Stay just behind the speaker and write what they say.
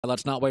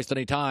Let's not waste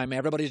any time.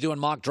 Everybody's doing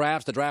mock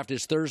drafts. The draft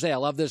is Thursday. I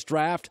love this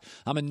draft.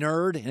 I'm a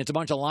nerd, and it's a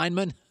bunch of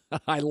linemen.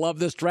 I love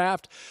this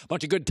draft. A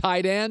bunch of good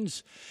tight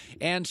ends.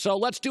 And so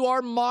let's do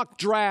our mock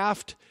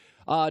draft.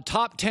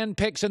 Top 10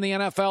 picks in the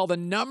NFL. The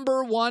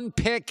number 1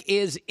 pick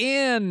is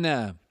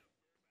in.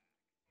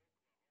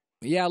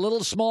 Yeah, a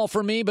little small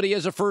for me, but he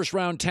is a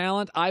first-round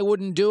talent. I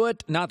wouldn't do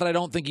it. Not that I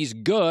don't think he's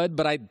good,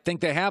 but I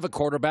think they have a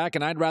quarterback,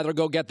 and I'd rather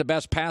go get the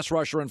best pass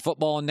rusher in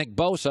football in Nick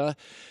Bosa.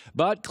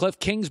 But Cliff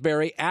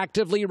Kingsbury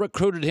actively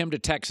recruited him to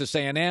Texas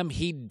A&M.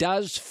 He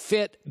does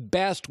fit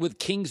best with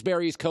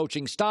Kingsbury's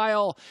coaching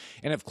style,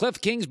 and if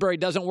Cliff Kingsbury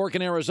doesn't work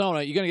in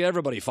Arizona, you're going to get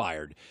everybody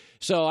fired.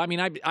 So, I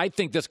mean, I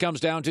think this comes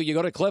down to you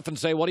go to Cliff and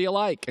say, what do you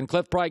like? And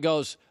Cliff probably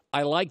goes,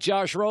 I like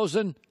Josh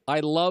Rosen, I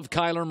love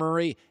Kyler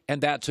Murray,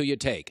 and that's who you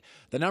take.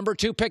 The number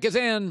 2 pick is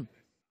in.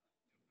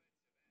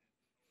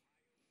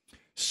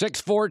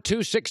 6'4",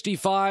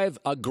 265,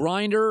 a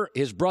grinder.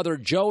 His brother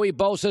Joey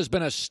Bosa has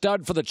been a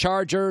stud for the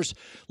Chargers.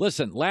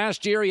 Listen,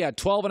 last year he had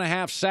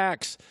 12.5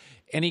 sacks,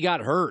 and he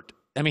got hurt.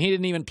 I mean, he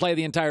didn't even play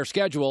the entire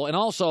schedule. And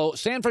also,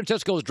 San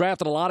Francisco's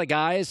drafted a lot of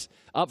guys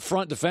up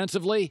front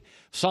defensively.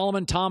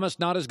 Solomon Thomas,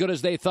 not as good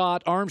as they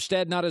thought.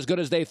 Armstead, not as good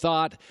as they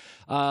thought.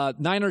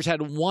 Niners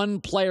had one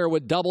player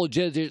with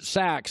double-digit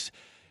sacks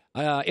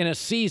in a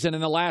season in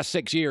the last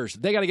 6 years.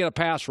 They got to get a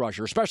pass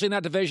rusher, especially in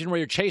that division where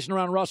you're chasing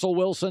around Russell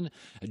Wilson,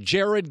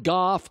 Jared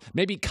Goff,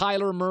 maybe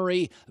Kyler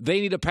Murray.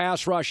 They need a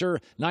pass rusher.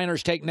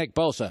 Niners take Nick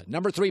Bosa.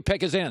 Number 3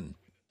 pick is in.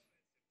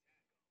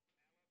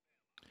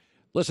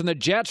 Listen, the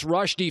Jets'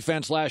 rush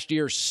defense last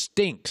year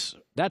stinks.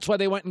 That's why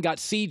they went and got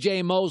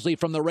C.J. Mosley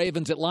from the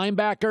Ravens at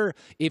linebacker.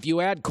 If you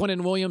add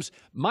Quinnen Williams,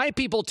 my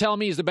people tell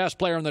me he's the best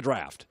player in the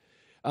draft.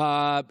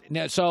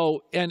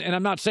 So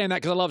I'm not saying that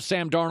because I love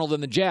Sam Darnold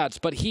and the Jets,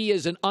 but he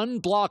is an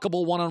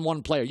unblockable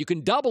one-on-one player. You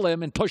can double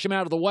him and push him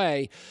out of the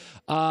way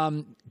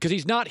because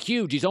he's not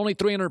huge. He's only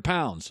 300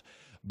 pounds.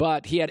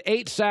 But he had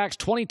 8 sacks,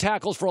 20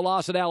 tackles for a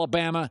loss at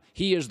Alabama.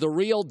 He is the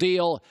real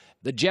deal.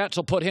 The Jets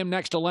will put him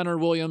next to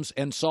Leonard Williams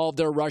and solve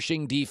their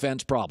rushing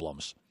defense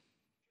problems.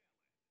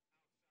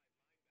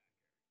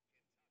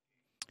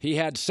 He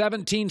had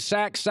 17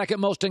 sacks,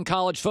 second most in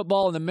college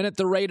football, and the minute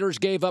the Raiders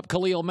gave up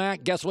Khalil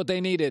Mack, guess what they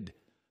needed?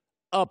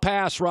 A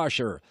pass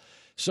rusher.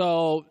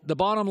 So the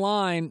bottom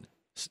line,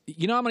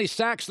 you know how many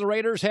sacks the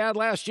Raiders had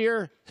last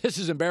year? This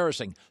is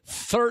embarrassing.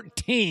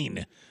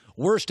 13.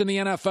 Worst in the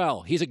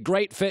NFL. He's a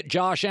great fit,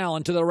 Josh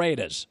Allen, to the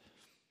Raiders.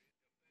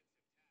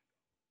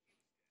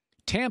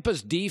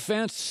 Tampa's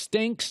defense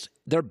stinks.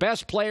 Their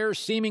best players,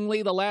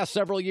 seemingly the last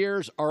several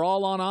years, are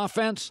all on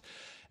offense.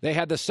 They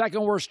had the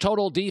second worst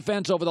total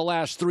defense over the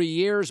last 3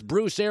 years.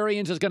 Bruce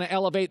Arians is going to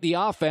elevate the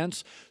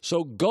offense.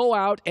 So go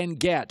out and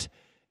get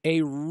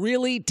a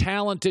really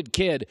talented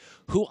kid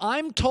who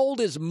I'm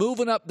told is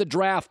moving up the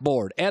draft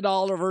board. Ed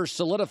Oliver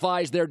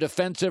solidifies their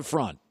defensive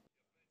front.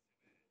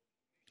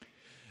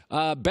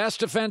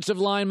 Best defensive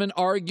lineman,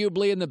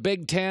 arguably in the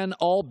Big Ten,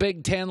 all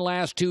Big Ten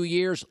last 2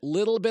 years.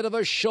 Little bit of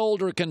a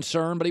shoulder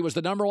concern, but he was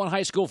the number 1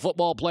 high school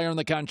football player in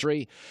the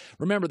country.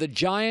 Remember, the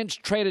Giants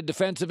traded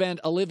defensive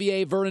end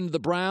Olivier Vernon to the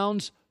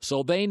Browns,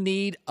 so they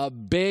need a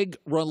big,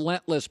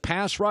 relentless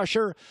pass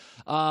rusher.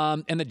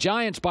 And the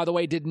Giants, by the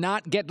way, did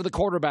not get to the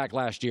quarterback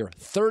last year.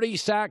 30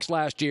 sacks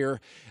last year,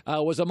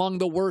 was among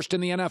the worst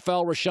in the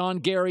NFL.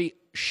 Rashawn Gary,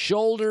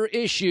 shoulder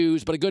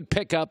issues, but a good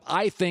pickup,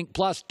 I think.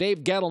 Plus,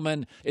 Dave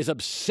Gettleman is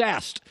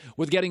obsessed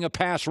with getting a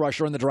pass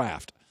rusher in the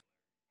draft.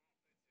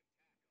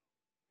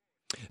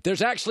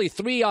 There's actually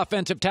 3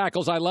 offensive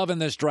tackles I love in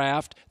this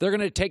draft. They're going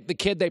to take the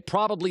kid they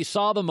probably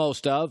saw the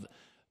most of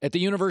at the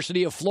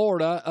University of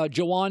Florida,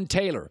 Jawan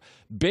Taylor.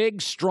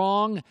 Big,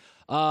 strong.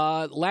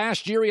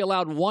 Last year, he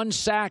allowed 1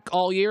 sack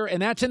all year,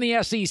 and that's in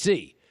the SEC.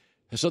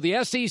 So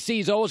the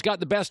SEC's always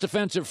got the best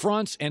defensive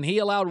fronts, and he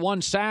allowed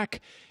 1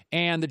 sack.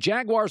 And the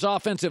Jaguars'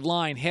 offensive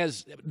line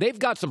they've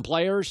got some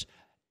players.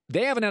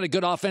 They haven't had a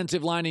good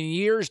offensive line in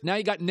years. Now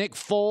you got Nick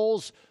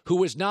Foles,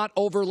 who is not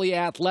overly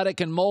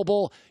athletic and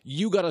mobile.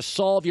 You got to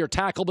solve your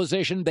tackle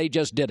position. They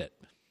just did it.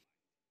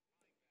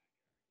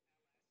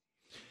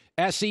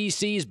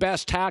 SEC's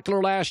best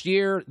tackler last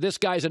year. This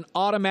guy's an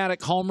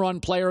automatic home run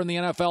player in the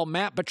NFL.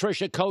 Matt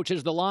Patricia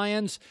coaches the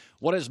Lions.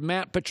 What is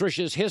Matt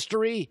Patricia's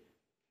history?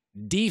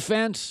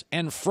 Defense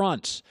and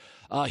fronts.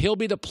 He'll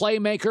be the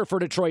playmaker for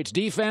Detroit's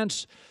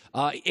defense,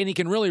 and he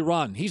can really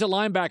run. He's a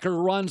linebacker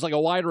who runs like a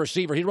wide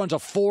receiver. He runs a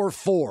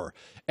 4.4.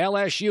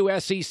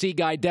 LSU SEC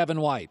guy, Devin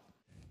White.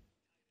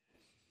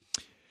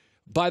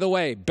 By the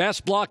way,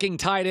 best blocking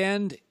tight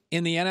end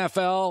in the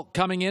NFL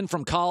coming in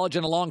from college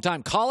in a long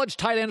time. College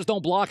tight ends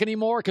don't block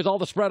anymore because all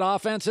the spread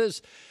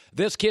offenses.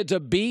 This kid's a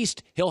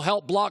beast. He'll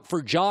help block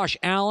for Josh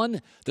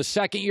Allen, the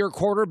second-year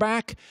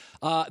quarterback.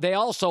 They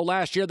also,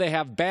 last year, they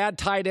have bad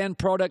tight end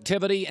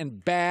productivity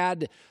and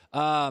bad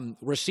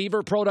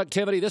receiver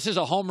productivity. This is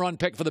a home run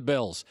pick for the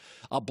Bills.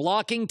 A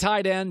blocking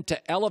tight end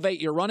to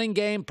elevate your running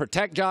game,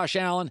 protect Josh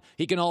Allen.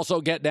 He can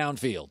also get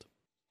downfield.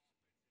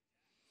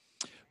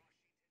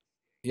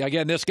 Yeah,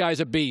 again, this guy's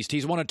a beast.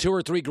 He's one of 2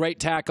 or 3 great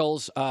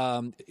tackles.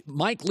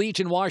 Mike Leach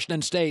in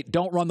Washington State,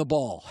 don't run the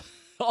ball.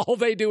 All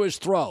they do is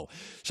throw.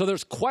 So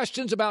there's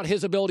questions about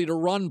his ability to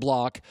run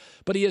block,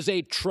 but he is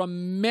a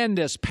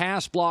tremendous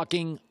pass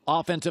blocking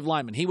offensive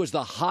lineman. He was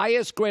the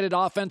highest graded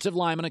offensive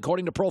lineman,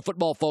 according to Pro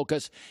Football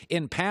Focus,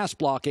 in pass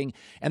blocking,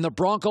 and the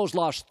Broncos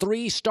lost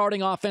 3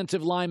 starting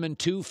offensive linemen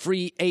to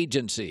free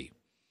agency.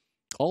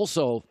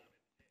 Also,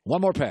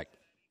 one more pick.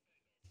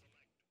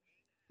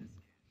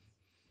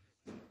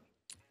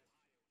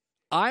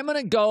 I'm going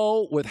to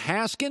go with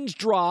Haskins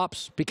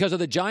drops because of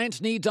the Giants'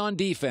 needs on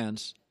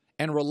defense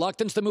and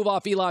reluctance to move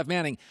off Eli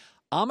Manning.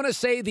 I'm going to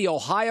say the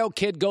Ohio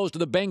kid goes to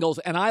the Bengals,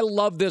 and I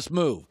love this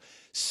move.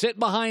 Sit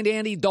behind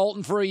Andy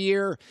Dalton for a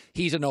year.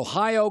 He's an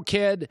Ohio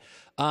kid.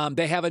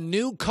 They have a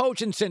new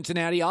coach in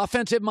Cincinnati,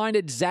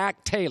 offensive-minded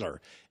Zach Taylor.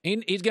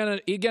 He's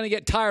gonna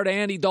get tired of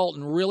Andy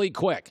Dalton really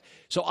quick.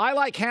 So I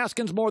like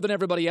Haskins more than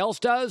everybody else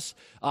does.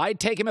 I'd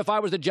take him if I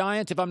was the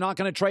Giants if I'm not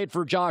going to trade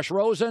for Josh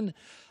Rosen.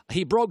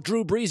 He broke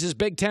Drew Brees'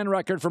 Big Ten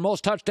record for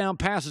most touchdown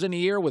passes in a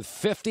year with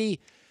 50.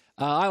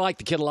 I like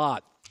the kid a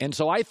lot. And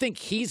so I think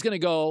he's going to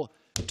go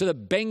to the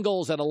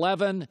Bengals at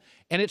 11.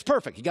 And it's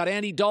perfect. You got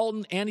Andy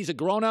Dalton. Andy's a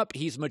grown-up.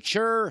 He's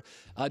mature.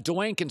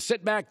 Dwayne can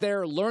sit back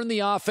there, learn the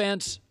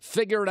offense,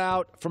 figure it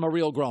out from a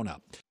real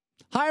grown-up.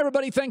 Hi,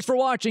 everybody. Thanks for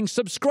watching.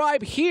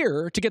 Subscribe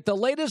here to get the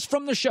latest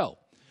from the show.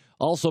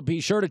 Also,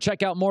 be sure to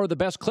check out more of the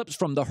best clips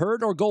from The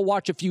Herd or go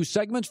watch a few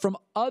segments from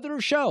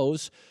other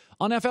shows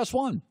on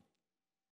FS1.